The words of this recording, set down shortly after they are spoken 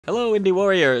Hello Indie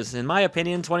Warriors! In my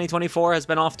opinion, 2024 has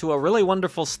been off to a really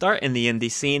wonderful start in the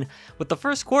indie scene, with the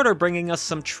first quarter bringing us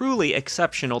some truly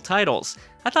exceptional titles.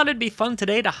 I thought it'd be fun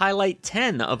today to highlight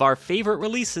 10 of our favorite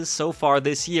releases so far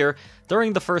this year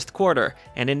during the first quarter,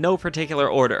 and in no particular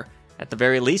order. At the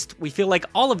very least, we feel like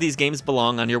all of these games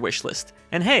belong on your wishlist.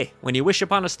 And hey, when you wish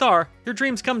upon a star, your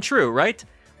dreams come true, right?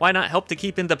 Why not help to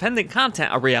keep independent content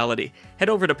a reality? Head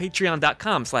over to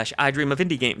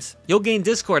patreon.com/idreamofindiegames. You'll gain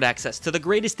Discord access to the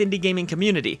greatest indie gaming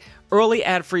community, early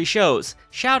ad-free shows,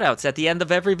 shoutouts at the end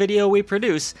of every video we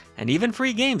produce, and even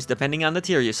free games depending on the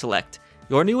tier you select.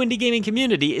 Your new indie gaming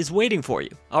community is waiting for you.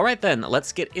 Alright then,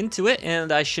 let's get into it,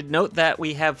 and I should note that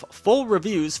we have full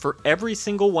reviews for every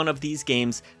single one of these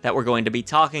games that we're going to be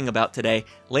talking about today,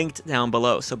 linked down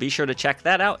below, so be sure to check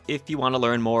that out if you want to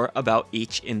learn more about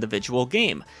each individual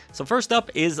game. So first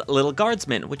up is Little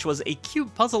Guardsman, which was a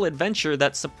cute puzzle adventure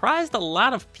that surprised a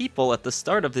lot of people at the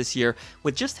start of this year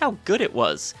with just how good it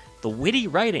was. The witty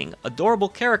writing, adorable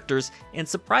characters, and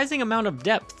surprising amount of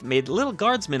depth made Little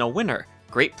Guardsman a winner.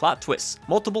 Great plot twists,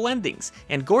 multiple endings,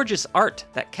 and gorgeous art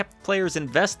that kept players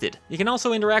invested. You can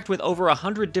also interact with over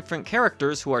 100 different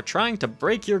characters who are trying to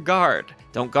break your guard.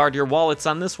 Don't guard your wallets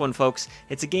on this one, folks.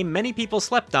 It's a game many people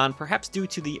slept on, perhaps due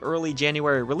to the early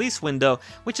January release window,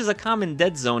 which is a common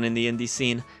dead zone in the indie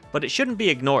scene, but it shouldn't be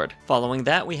ignored. Following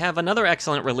that, we have another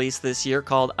excellent release this year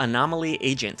called Anomaly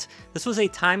Agent. This was a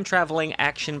time-traveling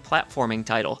action platforming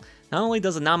title. Not only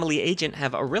does Anomaly Agent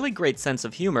have a really great sense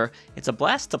of humor, it's a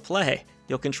blast to play.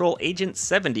 You'll control Agent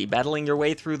 70, battling your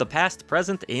way through the past,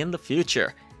 present, and the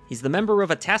future. He's the member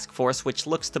of a task force which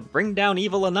looks to bring down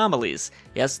evil anomalies.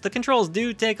 Yes, the controls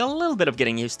do take a little bit of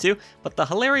getting used to, but the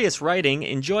hilarious writing,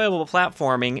 enjoyable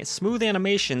platforming, smooth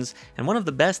animations, and one of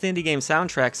the best indie game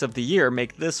soundtracks of the year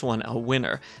make this one a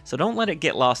winner. So don't let it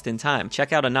get lost in time.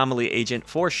 Check out Anomaly Agent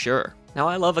for sure. Now,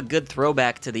 I love a good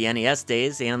throwback to the NES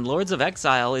days, and Lords of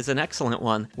Exile is an excellent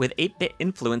one. With 8-bit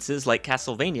influences like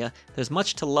Castlevania, there's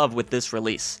much to love with this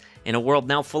release. In a world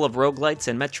now full of roguelites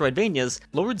and Metroidvanias,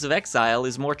 Lords of Exile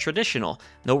is more traditional.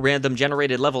 No random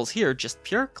generated levels here, just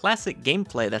pure classic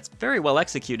gameplay that's very well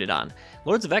executed on.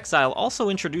 Lords of Exile also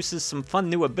introduces some fun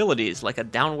new abilities like a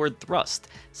downward thrust.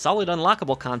 Solid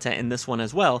unlockable content in this one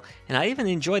as well, and I even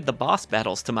enjoyed the boss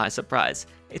battles to my surprise.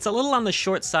 It's a little on the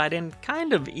short side and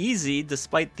kind of easy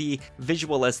despite the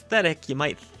visual aesthetic. You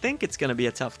might think it's going to be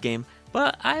a tough game,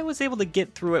 but I was able to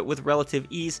get through it with relative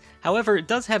ease. However, it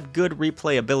does have good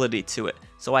replayability to it,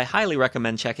 so I highly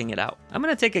recommend checking it out. I'm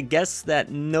going to take a guess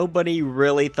that nobody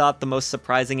really thought the most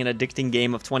surprising and addicting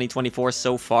game of 2024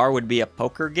 so far would be a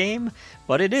poker game,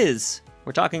 but it is.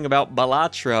 We're talking about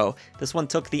Balatro. This one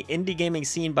took the indie gaming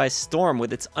scene by storm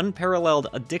with its unparalleled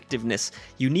addictiveness,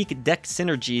 unique deck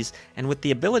synergies, and with the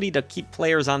ability to keep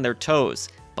players on their toes.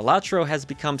 Balatro has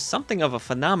become something of a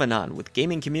phenomenon, with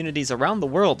gaming communities around the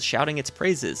world shouting its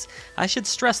praises. I should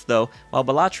stress though, while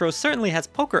Balatro certainly has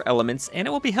poker elements and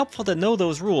it will be helpful to know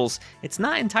those rules, it's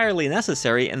not entirely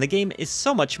necessary and the game is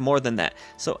so much more than that,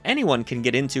 so anyone can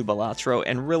get into Balatro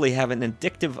and really have an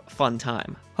addictive, fun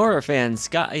time. Horror fans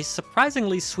got a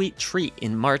surprisingly sweet treat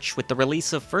in March with the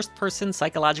release of first-person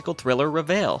psychological thriller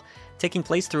Reveal. Taking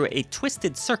place through a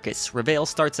twisted circus, Reveal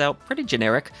starts out pretty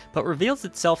generic, but reveals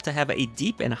itself to have a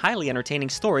deep and highly entertaining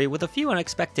story with a few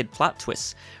unexpected plot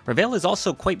twists. Reveal is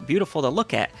also quite beautiful to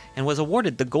look at, and was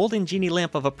awarded the Golden Genie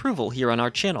Lamp of Approval here on our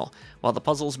channel. While the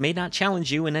puzzles may not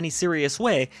challenge you in any serious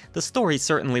way, the story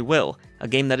certainly will. A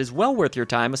game that is well worth your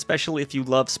time, especially if you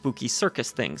love spooky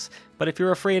circus things. But if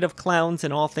you're afraid of clowns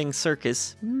and all things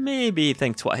circus, maybe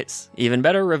think twice. Even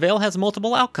better, Reveal has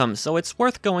multiple outcomes, so it's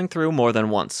worth going through more than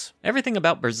once. Everything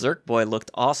about Berserk Boy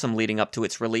looked awesome leading up to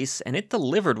its release, and it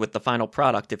delivered with the final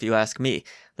product if you ask me.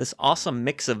 This awesome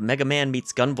mix of Mega Man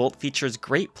meets Gunvolt features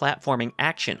great platforming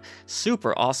action,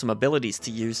 super awesome abilities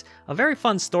to use, a very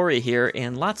fun story here,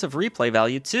 and lots of replay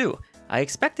value too. I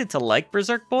expected to like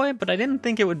Berserk Boy, but I didn't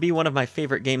think it would be one of my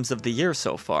favorite games of the year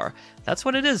so far. That's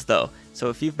what it is though, so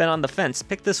if you've been on the fence,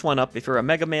 pick this one up if you're a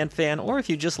Mega Man fan or if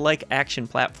you just like action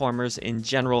platformers in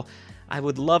general. I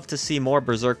would love to see more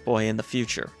Berserk Boy in the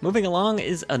future. Moving along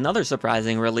is another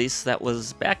surprising release that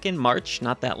was back in March,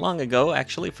 not that long ago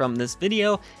actually from this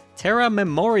video. Terra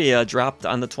Memoria dropped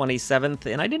on the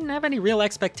 27th, and I didn't have any real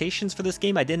expectations for this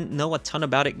game. I didn't know a ton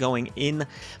about it going in,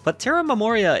 but Terra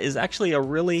Memoria is actually a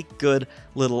really good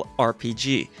little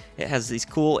RPG. It has these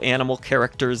cool animal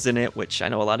characters in it, which I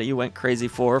know a lot of you went crazy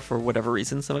for whatever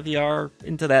reason. Some of you are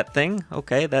into that thing.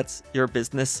 Okay, that's your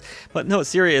business. But no,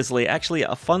 seriously, actually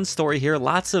a fun story here.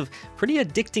 Lots of pretty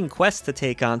addicting quests to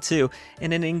take on too,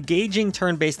 and an engaging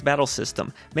turn-based battle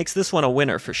system. Makes this one a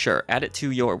winner for sure. Add it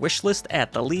to your wish list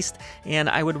at the least, and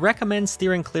I would recommend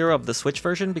steering clear of the Switch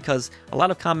version because a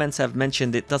lot of comments have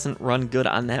mentioned it doesn't run good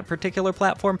on that particular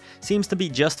platform. Seems to be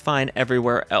just fine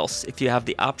everywhere else. If you have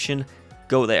the option,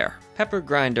 go there. Pepper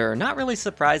Grinder, not really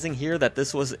surprising here that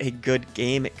this was a good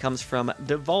game. It comes from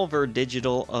Devolver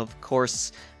Digital, of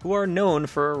course, who are known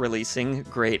for releasing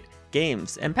great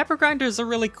games. And Pepper Grinder is a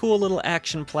really cool little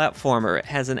action platformer. It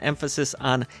has an emphasis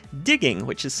on digging,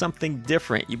 which is something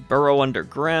different. You burrow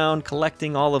underground,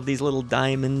 collecting all of these little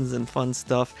diamonds and fun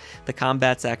stuff. The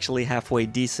combat's actually halfway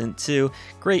decent too.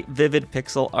 Great vivid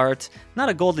pixel art. Not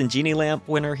a Golden Genie Lamp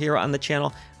winner here on the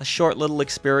channel. A short little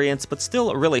experience, but still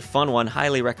a really fun one.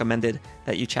 Highly recommended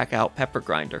that you check out Pepper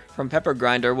Grinder. From Pepper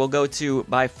Grinder, we'll go to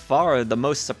by far the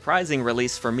most surprising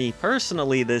release for me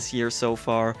personally this year so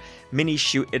far, Mini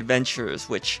Shoot Adventures,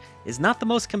 which is not the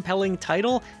most compelling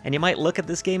title, and you might look at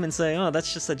this game and say, oh,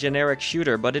 that's just a generic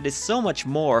shooter, but it is so much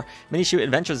more. Mini Shoot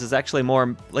Adventures is actually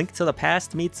more Link to the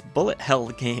Past meets Bullet Hell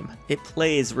game. It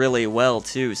plays really well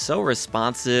too, so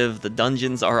responsive. The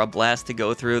dungeons are a blast to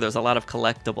go through. There's a lot of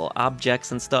collectible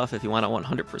objects and stuff. If you want to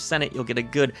 100% it, you'll get a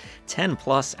good 10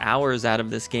 plus hours out of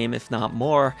this game, if not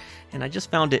more. And I just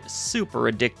found it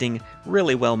super addicting,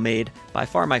 really well made, by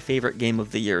far my favorite game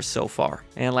of the year so far.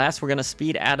 And last, we're going to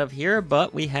speed out of here,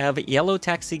 but we have Yellow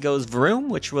Taxi Goes Vroom,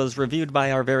 which was reviewed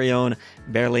by our very own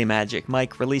Barely Magic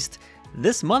Mike, released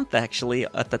this month actually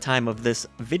at the time of this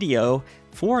video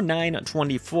for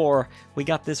 9/24. We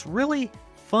got this really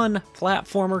fun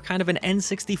platformer, kind of an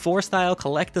N64 style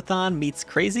collectathon meets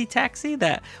Crazy Taxi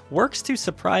that works to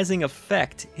surprising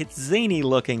effect. It's zany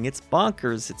looking, it's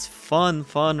bonkers, it's fun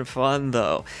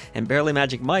though. And Barely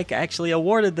Magic Mike actually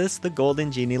awarded this the Golden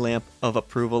Genie Lamp of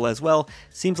approval as well.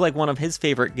 Seems like one of his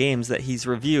favorite games that he's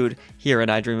reviewed here at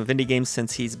I Dream of Indie Games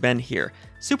since he's been here.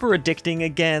 Super addicting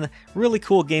again, really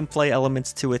cool gameplay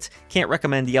elements to it. Can't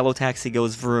recommend Yellow Taxi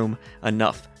Goes Vroom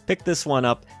enough. Pick this one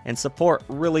up and support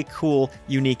really cool,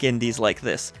 unique indies like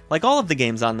this, like all of the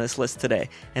games on this list today.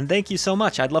 And thank you so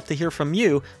much. I'd love to hear from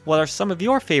you. What are some of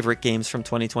your favorite games from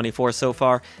 2024 so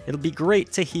far? It'll be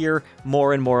great to hear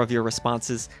more and more of your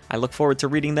responses. I look forward to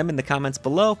reading them in the comments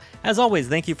below. As always,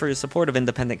 thank you for your support of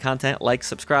independent content. Like,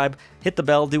 subscribe, hit the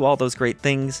bell, do all those great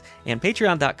things, and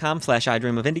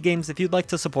patreon.com/idreamofindiegames if you'd like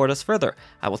to support us further.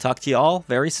 I will talk to you all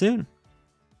very soon.